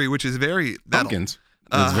imagery, which is very metal. Pumpkins.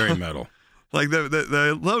 It's very metal. Like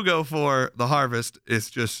the logo for the Harvest is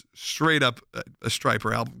just straight up a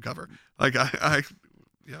Striper album cover. Like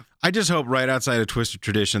I just hope right outside of Twisted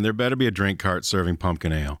Tradition there better be a drink cart serving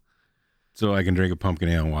pumpkin ale, so I can drink a pumpkin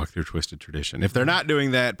ale and walk through Twisted Tradition. If they're not doing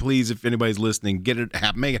that, please, if anybody's listening,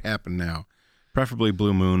 make it happen now. Preferably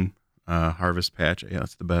Blue Moon. Harvest Patch. Yeah,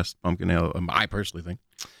 that's the best pumpkin ale. I personally think.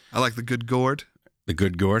 I like the Good Gourd. The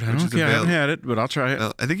Good Gourd. I haven't had it, but I'll try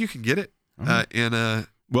it. I think you can get it in a.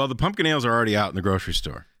 Well, the pumpkin ales are already out in the grocery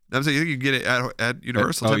store. I'm saying you can get it at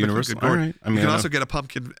Universal. Universal. Good Gourd. All right. You can also get a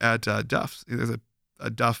pumpkin at Duff's. There's a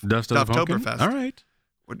Dufftoberfest. All right.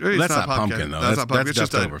 That's not pumpkin though. That's not pumpkin. It's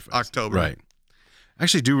just October. Right. I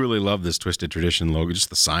actually do really love this Twisted Tradition logo, just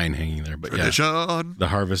the sign hanging there. But the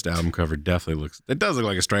Harvest album cover definitely it does look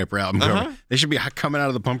like a Striper album cover. They should be coming out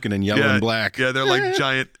of the pumpkin in yellow and black. Yeah, they're like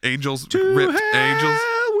giant angels, ripped angels.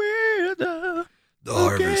 The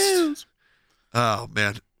Harvest. Oh,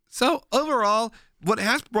 man. So overall, what it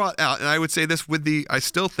has brought out, and I would say this I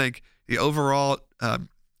still think the overall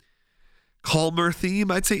calmer theme,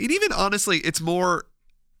 I'd say, and even honestly, it's more,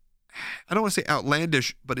 I don't want to say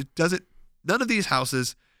outlandish, but none of these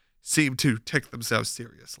houses seem to take themselves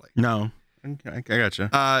seriously. No. I gotcha.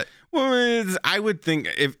 Well, I would think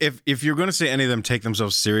if you're going to say any of them take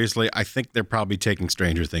themselves seriously, I think they're probably taking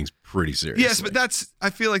Stranger Things pretty seriously. Yes, but I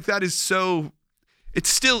feel like that is so, it's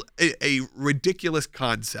still a ridiculous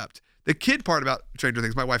concept. The kid part about Stranger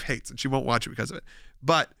Things, my wife hates, and she won't watch it because of it.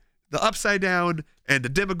 But the Upside Down and the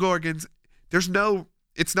Demogorgons,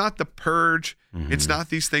 it's not the Purge. Mm-hmm. It's not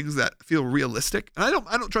these things that feel realistic. And I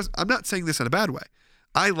don't trust, I'm not saying this in a bad way.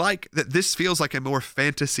 I like that this feels like a more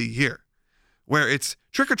fantasy year where it's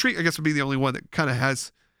Trick or Treat, I guess would be the only one that kind of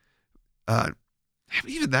has,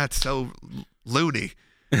 even that's so loony.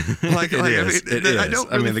 Like, it is. I don't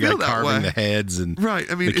really the feel guy that carving way. the heads and right.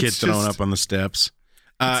 I mean, the kids throwing up on the steps.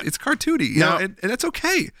 It's cartoony, you know, and that's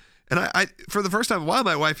okay. And I, for the first time in a while,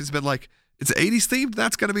 my wife has been like, it's 80s themed.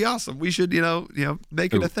 That's going to be awesome. We should,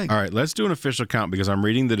 make it a thing. All right, let's do an official count because I'm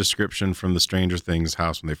reading the description from the Stranger Things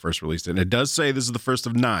house when they first released it. And it does say this is the first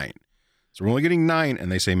of 9. So we're only getting 9,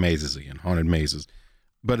 and they say mazes again, haunted mazes.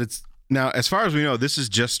 But it's now, as far as we know, this is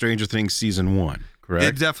just Stranger Things season 1, correct?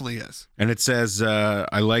 It definitely is. And it says,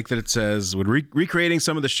 I like that it says, recreating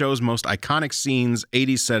some of the show's most iconic scenes,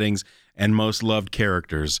 80s settings, and most loved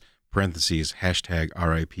characters, parentheses,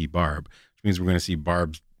 #RIP Barb, which means we're going to see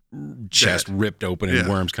Barb's chest ripped open and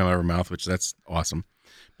worms come out of her mouth, which that's awesome.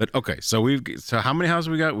 But okay, so how many houses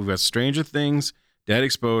we got? We've got Stranger Things, Dead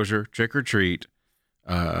Exposure, Trick or Treat.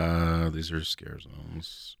 These are scare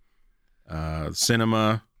zones.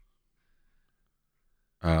 Cinema.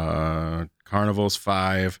 Carnival's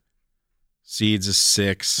 5. Seeds is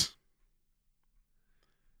 6.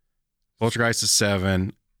 Poltergeist is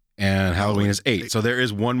 7. And Halloween is 8. So there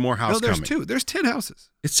is one more house coming. No, there's 2. There's 10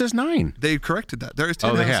 houses. It says 9. They corrected that. There is 10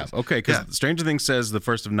 houses. Oh, they have. Okay, because Stranger Things says the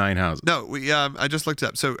first of 9 houses. No, I just looked it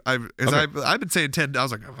up. So I've been saying 10. I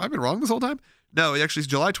was like, have I been wrong this whole time? No, actually, it's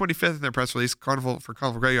July 25th in their press release, Carnival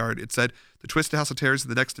Graveyard. It said the Twisted House of Terrors is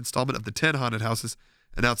the next installment of the 10 haunted houses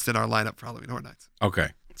announced in our lineup for Halloween Horror Nights. Okay,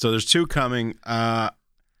 so there's 2 coming.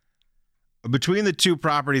 Between the 2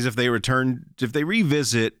 properties, if they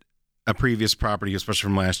revisit a previous property, especially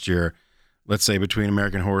from last year, let's say between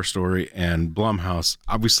American Horror Story and Blumhouse,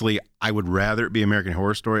 obviously I would rather it be American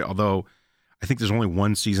Horror Story, although I think there's only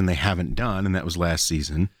one season they haven't done, and that was last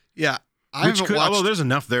season. Yeah. Although there's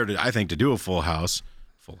enough there, I think, to do a full house.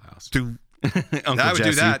 Full house. I would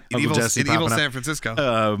do that in Evil San Francisco.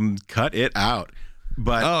 Cut it out.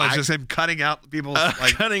 But it's just him cutting out people's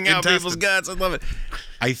people's guts. I love it.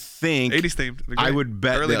 I think 80s themed. I would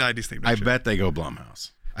bet early 90s themed. I bet they go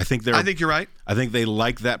Blumhouse. I think you're right. I think they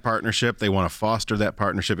like that partnership. They want to foster that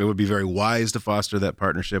partnership. It would be very wise to foster that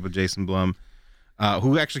partnership with Jason Blum,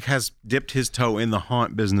 who actually has dipped his toe in the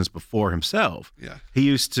haunt business before himself. Yeah. He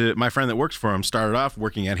used to, my friend that works for him started off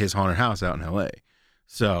working at his haunted house out in LA.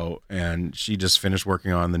 So, and she just finished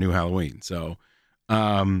working on the new Halloween. So,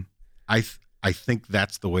 I think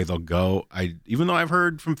that's the way they'll go. Even though I've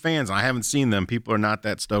heard from fans, I haven't seen them. People are not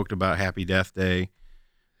that stoked about Happy Death Day,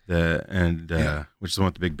 which is the one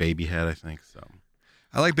with the big baby head, I think. So,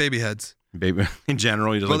 I like baby heads. Baby in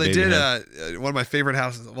general. Well, they did. One of my favorite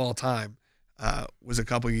houses of all time was a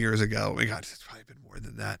couple years ago. Oh my God, it's probably been more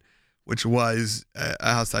than that. Which was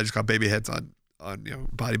a house that I just called Baby Heads on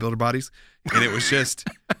bodybuilder bodies, and it was just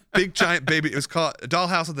big giant baby. It was called a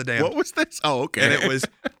Dollhouse of the Damned. What was this? Oh, okay. And it was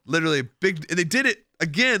literally big. And they did it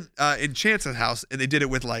again in Chance's house, and they did it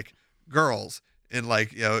with like girls and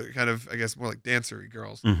like kind of I guess more like dancery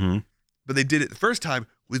girls. Mm-hmm. But they did it the first time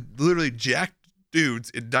with literally jacked dudes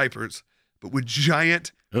in diapers, but with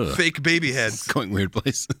giant fake baby heads. Going weird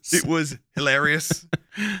places. It was hilarious.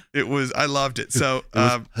 I loved it. So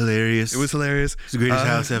hilarious. It was hilarious. It's the greatest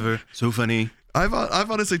house ever. So funny. I've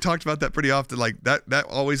honestly talked about that pretty often. Like that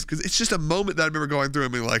always, because it's just a moment that I remember going through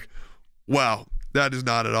and being like, wow, that is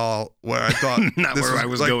not at all where I thought I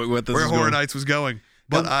was going with this. Where Horror Nights was going.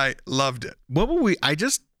 But I loved it. What were we? I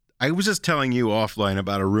was just telling you offline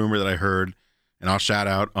about a rumor that I heard, and I'll shout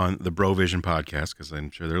out on the Brovision podcast because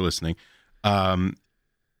I'm sure they're listening.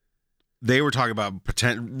 They were talking about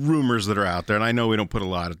rumors that are out there, and I know we don't put a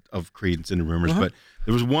lot of credence into rumors, but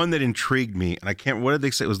there was one that intrigued me, and I can't. What did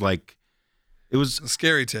they say? It was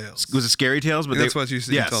Scary Tales. Was it Scary Tales? But that's what you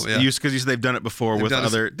said. Yes, told me, because you said they've done it before with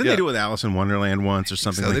other. Didn't they do it with Alice in Wonderland once or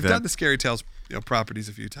something like that? They've done the Scary Tales properties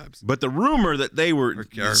a few times. But the rumor that they were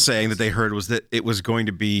saying that they heard was that it was going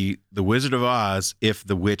to be The Wizard of Oz if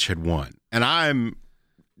the witch had won, and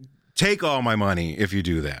take all my money if you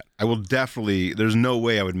do that. I will definitely. There's no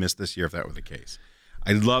way I would miss this year if that were the case.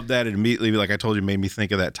 I love that. It immediately, like I told you, made me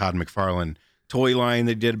think of that Todd McFarlane toy line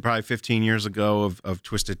they did probably 15 years ago of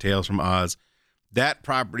Twisted Tales from Oz. That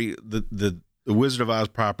property, the Wizard of Oz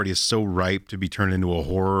property, is so ripe to be turned into a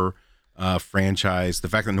horror franchise. The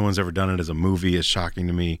fact that no one's ever done it as a movie is shocking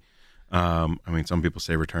to me. I mean, some people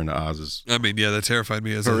say Return to Oz is. I mean, that terrified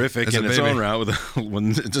me as horrific in its own route.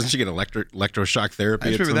 Doesn't she get electroshock therapy?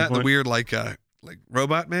 I remember that in the weird like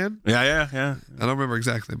Robot Man. Yeah. I don't remember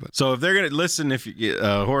exactly, but so if they're gonna listen, if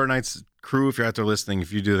Horror Nights crew, if you're out there listening,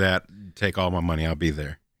 if you do that, take all my money. I'll be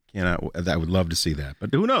there. I would love to see that,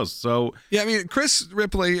 but who knows? So yeah, I mean, Chris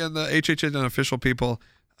Ripley and the HHN official people,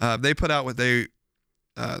 they put out what their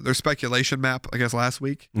speculation map, I guess, last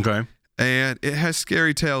week. Okay. And it has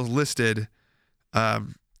Scary Tales listed.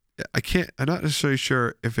 I'm not necessarily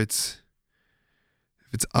sure if it's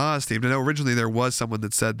Oz themed. I know originally there was someone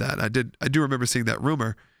that said that. I do remember seeing that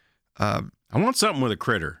rumor. I want something with a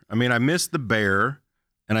critter. I mean, I missed the bear,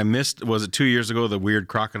 and I missed, was it 2 years ago, the weird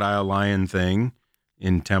crocodile lion thing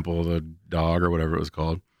in Temple of the Dog or whatever it was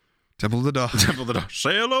called. Temple of the Dog. Temple of the Dog.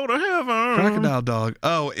 Say hello to heaven. Crocodile Dog.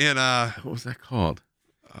 Oh, and what was that called?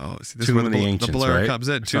 Oh, see, this Tomb is where of the Ancients, the blur right? comes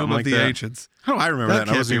in. Tomb of the Ancients. Oh, I remember that.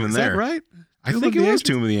 I wasn't even there. Is that right? I think it was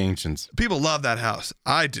Tomb of the Ancients. People love that house.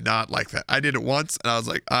 I did not like that. I did it once, and I was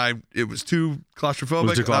like, it was too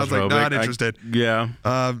claustrophobic. I was like, not interested. Yeah.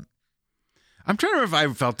 I'm trying to remember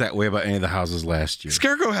if I felt that way about any of the houses last year.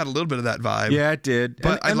 Scarecrow had a little bit of that vibe. Yeah, it did.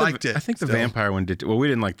 But I liked it. I think the vampire one did too. Well, we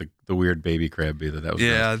didn't like the weird baby crab either. That was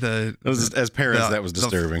nice. As parents, that was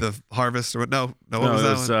disturbing. The Harvest or no, what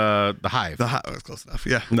was that one? The Hive. The Hive was close enough.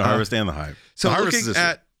 Yeah, the Harvest and the Hive. So looking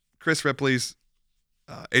at Chris Ripley's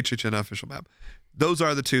HHN official map, those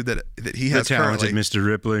are the two that he has the talented currently. Mr.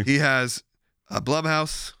 Ripley. He has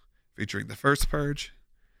Blumhouse featuring the first Purge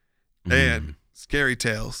and Scary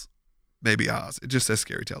Tales. Maybe Oz. It just says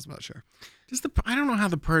Scary Tales. I'm not sure. I don't know how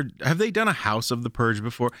the Purge. Have they done a House of the Purge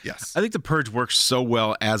before? Yes. I think the Purge works so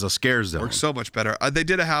well as a scare zone. Works so much better. They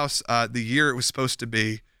did a house the year it was supposed to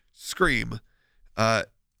be Scream.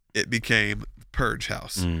 It became Purge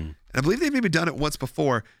House. And I believe they've maybe done it once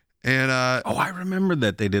before. And I remember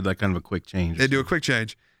that they did like kind of a quick change. They do a quick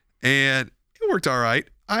change, and it worked all right.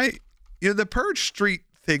 The Purge Street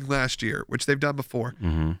thing last year, which they've done before.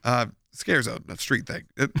 Scare Zone, not street thing.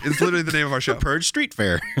 It's literally the name of our show. Purge Street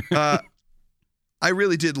Fair. I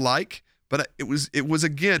really did like, but it was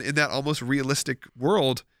again in that almost realistic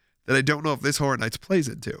world that I don't know if this Horror Nights plays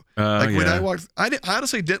into. When I walked, I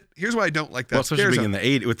honestly didn't. Here's why I don't like that. Well, especially being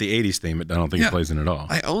in with the '80s theme, I don't think it plays in at all.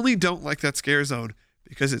 I only don't like that Scare Zone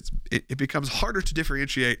because it becomes harder to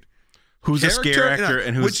differentiate who's a scare actor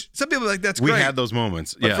and who's. Which some people are like that's great. We had those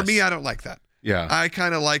moments, but for me, I don't like that. Yeah, I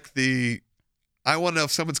kind of like I want to know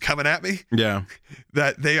if someone's coming at me. Yeah.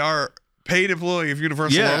 That they are paid employee of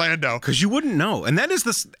Universal Orlando. Because you wouldn't know. And that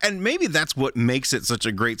is and maybe that's what makes it such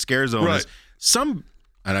a great scare zone. Right. Is some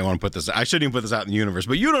and I want to put this, I shouldn't even put this out in the universe,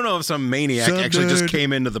 but you don't know if some maniac actually just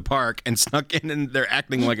came into the park and snuck in and they're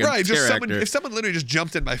acting like a scare actor. If someone literally just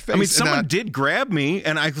jumped in my face. I mean, someone did grab me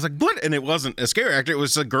and I was like, what? And it wasn't a scare actor. It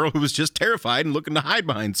was a girl who was just terrified and looking to hide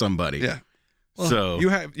behind somebody. Yeah. Well, so you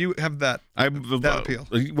have that appeal.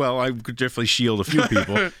 Well, I could definitely shield a few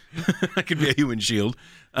people. I could be a human shield.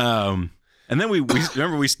 And then we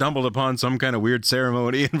remember we stumbled upon some kind of weird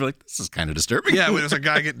ceremony, and we're like, "This is kind of disturbing." Yeah, when it was a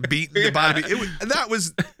guy getting beaten in the body.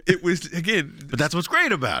 It was again. But that's what's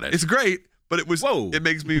great about it. It's great, but it was. Whoa. It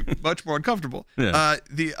makes me much more uncomfortable. Yeah.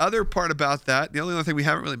 The other part about that, the only other thing we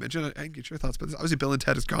haven't really mentioned, I can get your thoughts, but obviously Bill and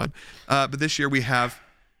Ted is gone. But this year we have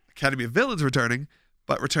Academy of Villains returning,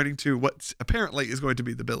 but returning to what apparently is going to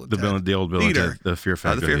be the Bill and Ted the old Bill and Ted, the Fear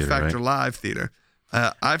Factor, the Fear theater, Factor right? Live Theater.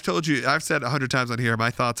 I've said 100 times on here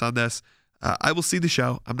my thoughts on this. I will see the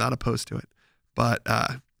show. I'm not opposed to it. But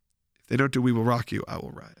if they don't do We Will Rock You, I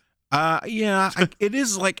will riot. Yeah, it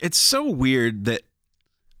is like, it's so weird that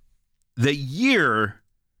the year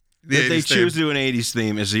that they choose to do an 80s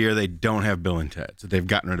theme is the year they don't have Bill and Ted. So they've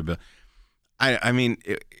gotten rid of Bill. I mean,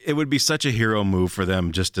 it would be such a hero move for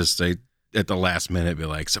them just to say at the last minute, be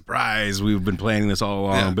like, surprise, we've been planning this all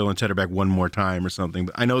along. Yeah. Bill and Ted are back one more time or something.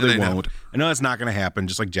 But I know they won't. I know that's not going to happen,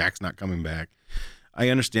 just like Jack's not coming back. I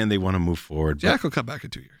understand they want to move forward. Jack will come back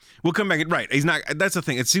in 2 years. We'll come back. Right. He's not. That's the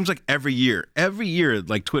thing. It seems like every year,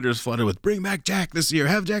 like Twitter's flooded with bring back Jack this year.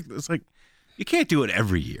 Have Jack. It's like, you can't do it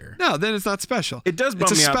every year. No, then it's not special. It does bum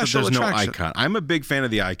me out that there's no icon. I'm a big fan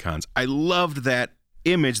of the icons. I loved that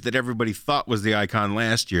image that everybody thought was the icon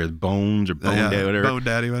last year, Bones or Bone Daddy, whatever. Bone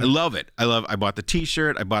Daddy. Whatever. I love it. I bought the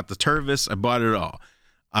T-shirt. I bought the Tervis. I bought it all.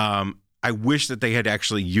 I wish that they had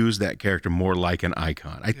actually used that character more like an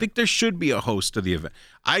icon. I think there should be a host to the event.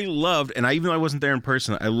 I loved, and even though I wasn't there in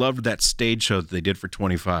person, I loved that stage show that they did for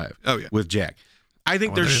 25 with Jack. I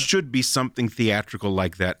think there should be something theatrical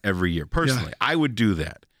like that every year. Personally, I would do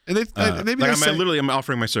that. And maybe I'm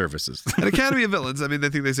offering my services. An Academy of Villains, I mean,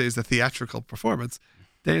 the thing they say is the theatrical performance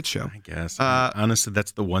dance show. I guess. Honestly,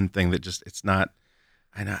 that's the one thing that just, it's not.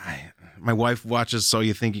 I know. My wife watches So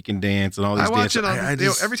You Think You Can Dance and all these dances. I watch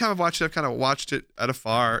it every time I've watched it, I've kind of watched it at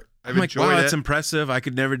afar. I'm like, wow, that's impressive. I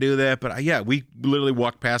could never do that. But we literally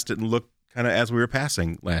walked past it and looked kind of as we were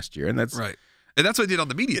passing last year. And that's right. And that's what they did on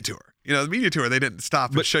the media tour. You know, the media tour, they didn't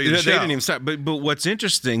stop and show you the show. They didn't even stop. But what's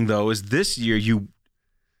interesting, though, is this year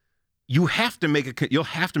you'll have to make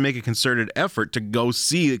a concerted effort to go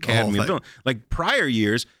see Academy of Villains. Like prior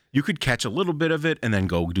years, you could catch a little bit of it and then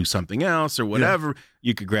go do something else or whatever. Yeah.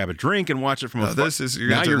 You could grab a drink and watch it from afar. You're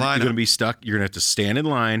going to be stuck. You're going to have to stand in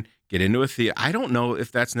line, get into a theater. I don't know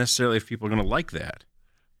if that's necessarily if people are going to like that.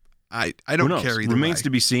 I don't care either. Remains to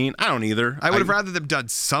be seen. I don't either. I would have rather them done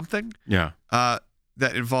something. Yeah.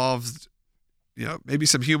 That involves, maybe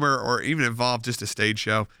some humor or even involved just a stage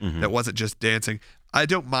show that wasn't just dancing. I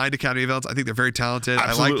don't mind Academy of Villains. I think they're very talented.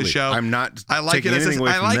 Absolutely. I like the show. I'm not. I like it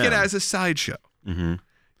as a sideshow. Mm-hmm.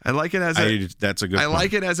 I like it as that's a good. I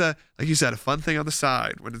like it as a, like you said, a fun thing on the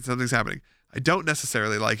side when something's happening. I don't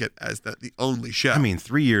necessarily like it as the only show. I mean,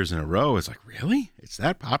 3 years in a row, it's like, really? It's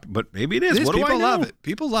that popular? But maybe it is. What do I know? People love it.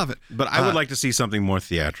 People love it. But I would like to see something more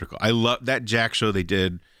theatrical. I love that Jack show they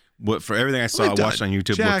did. For everything I saw, I watched on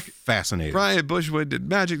YouTube, looked fascinating. Brian Bushwood did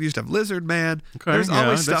magic. They used to have Lizard Man. Okay, there's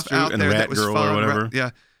always stuff out there that was Girl fun. Or whatever.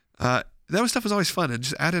 That stuff was always fun and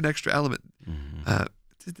just add an extra element. Mm-hmm.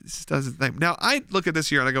 This does its thing. Now, I look at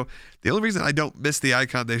this year and I go, the only reason I don't miss the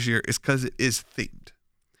icon this year is because it is themed.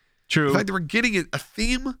 True. The fact that we're getting a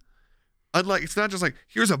theme, unlike, it's not just like,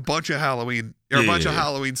 here's a bunch of Halloween or a bunch of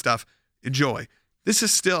Halloween stuff. Enjoy. This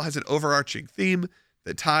still has an overarching theme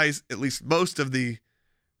that ties at least most of the,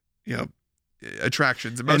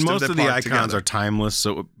 attractions. And most of the icons together. are timeless,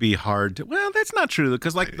 so it would be hard to. Well, that's not true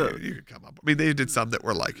because you could come up. I mean, they did some that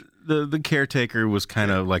were like the caretaker was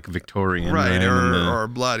kind of like Victorian, right? Or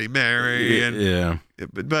Bloody Mary,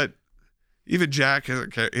 But even Jack,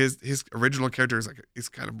 his original character is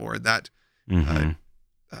kind of more in that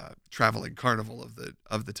traveling carnival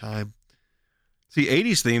of the time. See,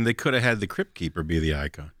 80s theme, they could have had the Crypt Keeper be the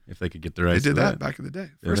icon if they could get the rights. They did that back in the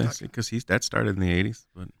day. Because that started in the 80s,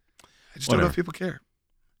 but. I just don't know if people care.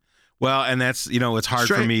 Well, and that's, it's hard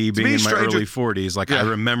for me being in my early 40s. Like, I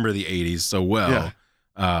remember the 80s so well.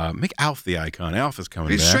 Yeah. Make Alf the icon. Alf is coming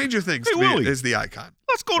back. Stranger Things is the icon.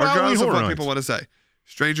 Let's go to Halloween Horror Nights. What people want to say.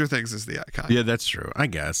 Stranger Things is the icon. Yeah, that's true. I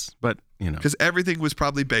guess. But, Because everything was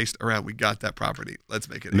probably based around, we got that property. Let's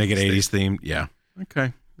make it 80s themed. Yeah.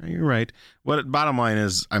 Okay. You're right. Bottom line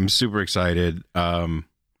is, I'm super excited. So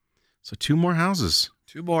 2 more houses.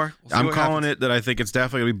 2 more. I'm calling it that I think it's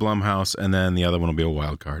definitely going to be Blumhouse, and then the other one will be a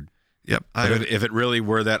wild card. Yep. But if it really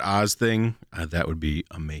were that Oz thing, that would be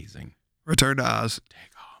amazing. Return to Oz.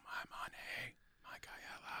 Take all my money, Micah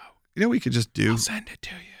Yellow. You know, we could just do. I'll send it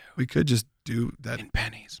to you. We could just do that in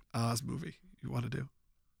pennies. Oz movie. You want to do?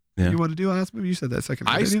 Yeah. You want to do Oz movie? You said that second.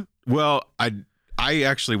 Didn't you? Well, I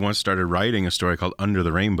actually once started writing a story called Under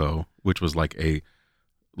the Rainbow, which was like a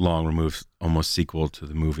long removed almost sequel to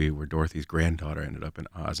the movie where Dorothy's granddaughter ended up in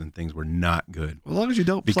Oz and things were not good. Well, as long as you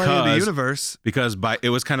don't play in the universe. Because it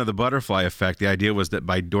was kind of the butterfly effect. The idea was that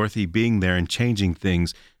by Dorothy being there and changing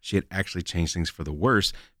things, she had actually changed things for the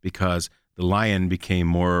worse because the lion became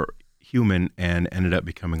more human and ended up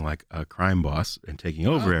becoming like a crime boss and taking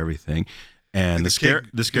over everything. And Like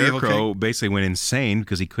the scarecrow basically went insane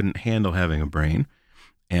because he couldn't handle having a brain.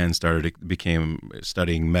 And became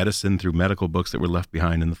studying medicine through medical books that were left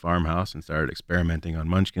behind in the farmhouse, and started experimenting on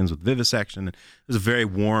munchkins with vivisection. It was a very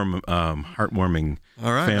warm, heartwarming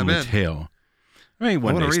family tale. I mean,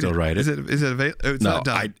 one day still write it. Is it available? It's not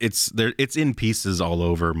done. It's in pieces all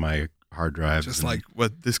over my hard drive. Just like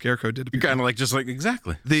what the Scarecrow did to people. Kind of like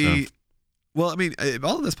exactly. Well, I mean,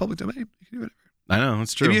 all of this public domain. You can do whatever. I know,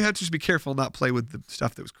 it's true. And you have to just be careful not play with the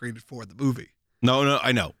stuff that was created for the movie. No,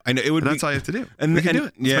 I know. It would. That's all you have to do. And we can do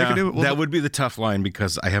it. That would be the tough line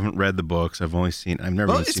because I haven't read the books. I've never seen the whole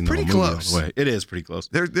movie. It's pretty close. It is pretty close.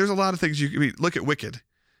 There's a lot of things look at Wicked.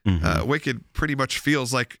 Mm-hmm. Wicked pretty much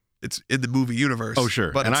feels like it's in the movie universe. Oh,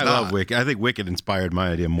 sure. But and I love Wicked. I think Wicked inspired my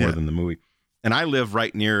idea more than the movie. And I live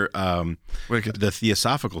right near the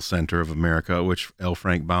Theosophical Center of America, which L.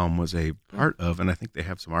 Frank Baum was a part of, and I think they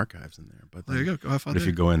have some archives in there. But there you go. Go have fun. But if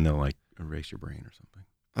you go in, they'll like erase your brain or something.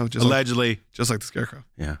 Oh, allegedly, just like the Scarecrow.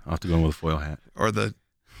 Yeah, I'll have to go in with a foil hat. Or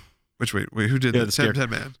who did the Tin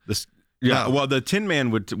Man? Well, the Tin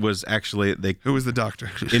Man was actually who was the doctor?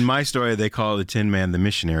 In my story, they call the Tin Man the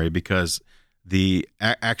missionary because the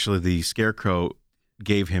Scarecrow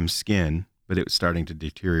gave him skin, but it was starting to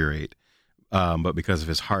deteriorate. But because of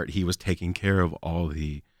his heart, he was taking care of all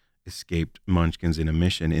the escaped Munchkins in a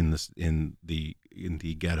mission in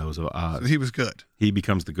the ghettos of Oz. So he was good. He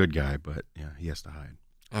becomes the good guy, but he has to hide.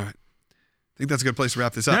 All right. I think that's a good place to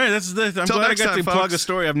wrap this up. All right, I'm glad I got to plug a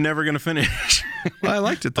story I'm never going to finish. Well, I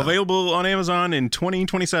liked it, though. Available on Amazon in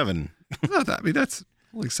 2027. That's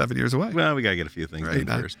only 7 years away. Well, we got to get a few things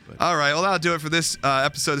done first. But. All right, well, that'll do it for this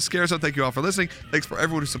episode of Scare Zone. Thank you all for listening. Thanks for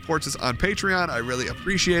everyone who supports us on Patreon. I really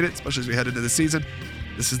appreciate it, especially as we head into the season.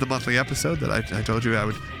 This is the monthly episode that I told you I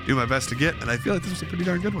would do my best to get, and I feel like this was a pretty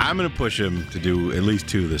darn good one. I'm going to push him to do at least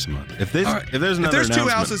 2 this month. If there's 2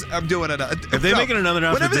 houses, I'm doing it. If they make another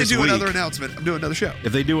announcement whenever they do another announcement, I'm doing another show.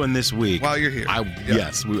 If they do one this week, while you're here,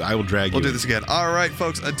 yes, I will drag you. We'll do this again. All right,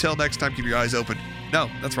 folks. Until next time, keep your eyes open.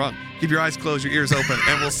 No, that's wrong. Keep your eyes closed, your ears open,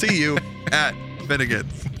 and we'll see you at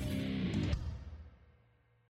Finnegan's.